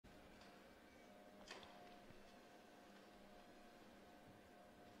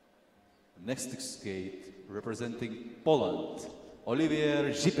Next skate, representing Poland,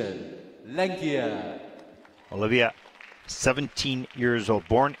 Oliwia Rzepiel, Lenkia. Oliwia, 17 years old,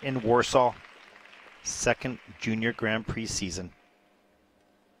 born in Warsaw, second junior Grand Prix season.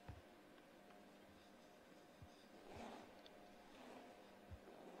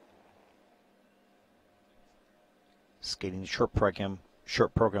 Skating the short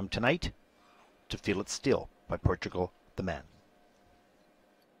program tonight to Feel It Still by Portugal the Man.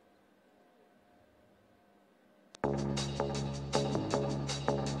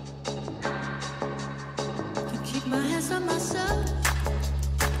 Keep my hands on myself.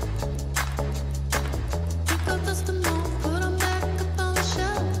 Pick up dust and more, put them back up on the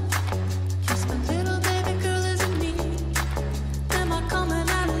shelf. Kiss my little baby girl isn't me. Am I coming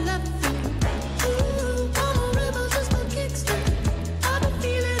out of left field? Ooh, I'm a rebel just for kicks. I've been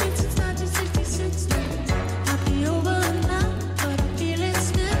feeling it since 1966. Might be over now, but I feel it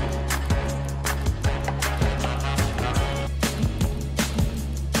still.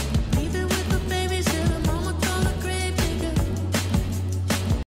 Even with the babies, still, mama call a grave digger.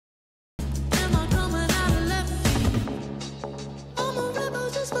 Am I coming out of left field? I'm a rebel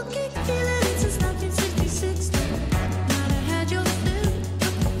just for kicks. Feeling it since 1966. Might have had your fill,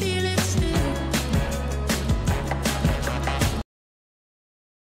 but I feel it still.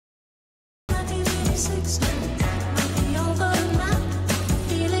 1986, might be over now,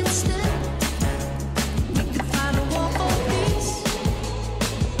 feel it still. We could fight a war for peace.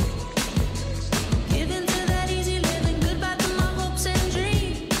 Give in to that easy living, goodbye to my hopes and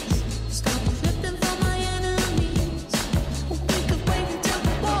dreams. Stop flipping for my enemies. We could wait until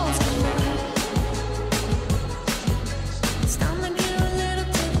the walls come down. It's time to give a little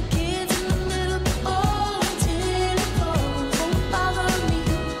to the kids in the middle. Oh, until it falls, won't bother me.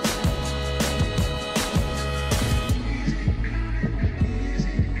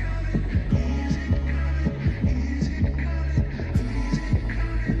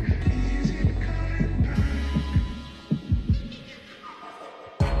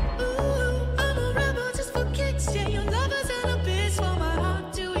 Ooh, I'm a rebel just for kicks. Yeah, your lovers and a bitch for my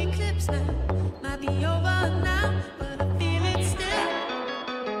heart to eclipse now. Might be over now, but I feel it still.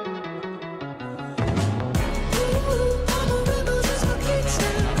 Ooh, I'm a rebel just for kicks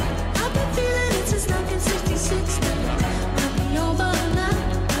now. I've been feeling it since 1966 now. Might be over now,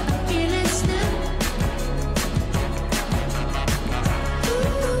 but I feel it still.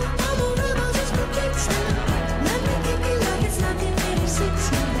 Ooh, I'm a rebel just for kicks now. Let me kick it like it's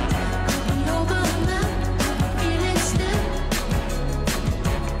 1986 now. Might be over now, but I feel it still.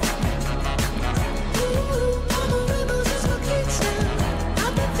 Ooh, I'm a rebel just for kicks now.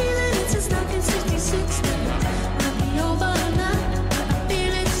 I've been feeling it since 1966 now. Might be over now, but I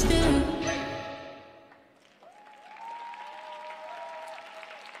feel it still.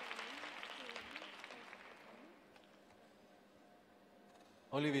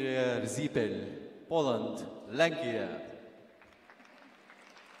 Oliwia Rzepiel, Poland, Lenkia.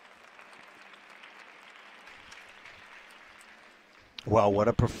 Wow, what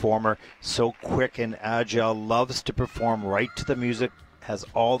a performer. So quick and agile, loves to perform right to the music, has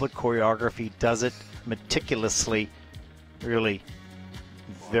all the choreography, does it meticulously. Really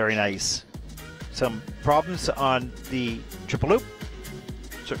very nice. Some problems on the triple loop.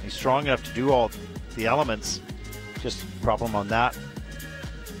 Certainly strong enough to do all the elements. Just problem on that.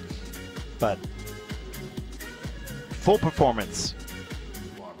 But full performance.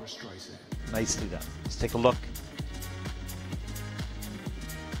 Nicely done. Let's take a look.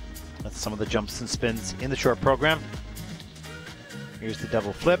 That's some of the jumps and spins in the short program. Here's the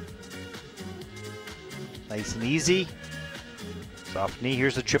double flip. Nice and easy. Soft knee.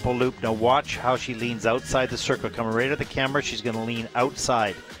 Here's the triple loop. Now watch how she leans outside the circle. Coming right at the camera, she's going to lean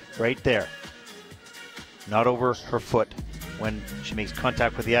outside, right there. Not over her foot when she makes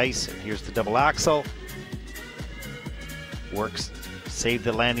contact with the ice. And here's the double axel. Works. Save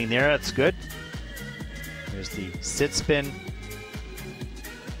the landing there. That's good. Here's the sit spin.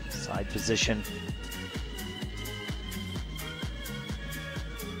 Side position.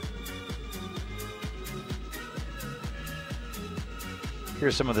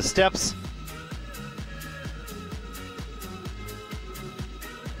 Here's some of the steps.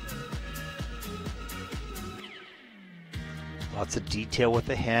 Lots of detail with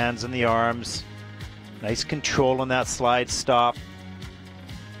the hands and the arms. Nice control on that slide stop.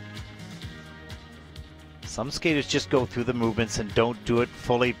 Some skaters just go through the movements and don't do it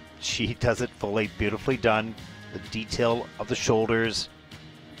fully. She does it fully, beautifully done. The detail of the shoulders,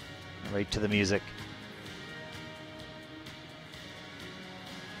 right to the music.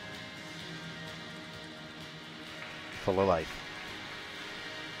 Full of life.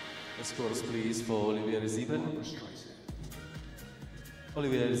 The scores please for Oliwia Rzepiel.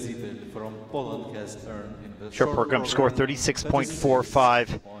 Oliwia Rzepiel from Poland has earned in the Short program score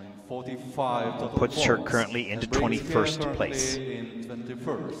 36.45. 45 total Puts her points currently into and brings 21st currently place. in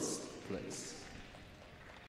 21st place.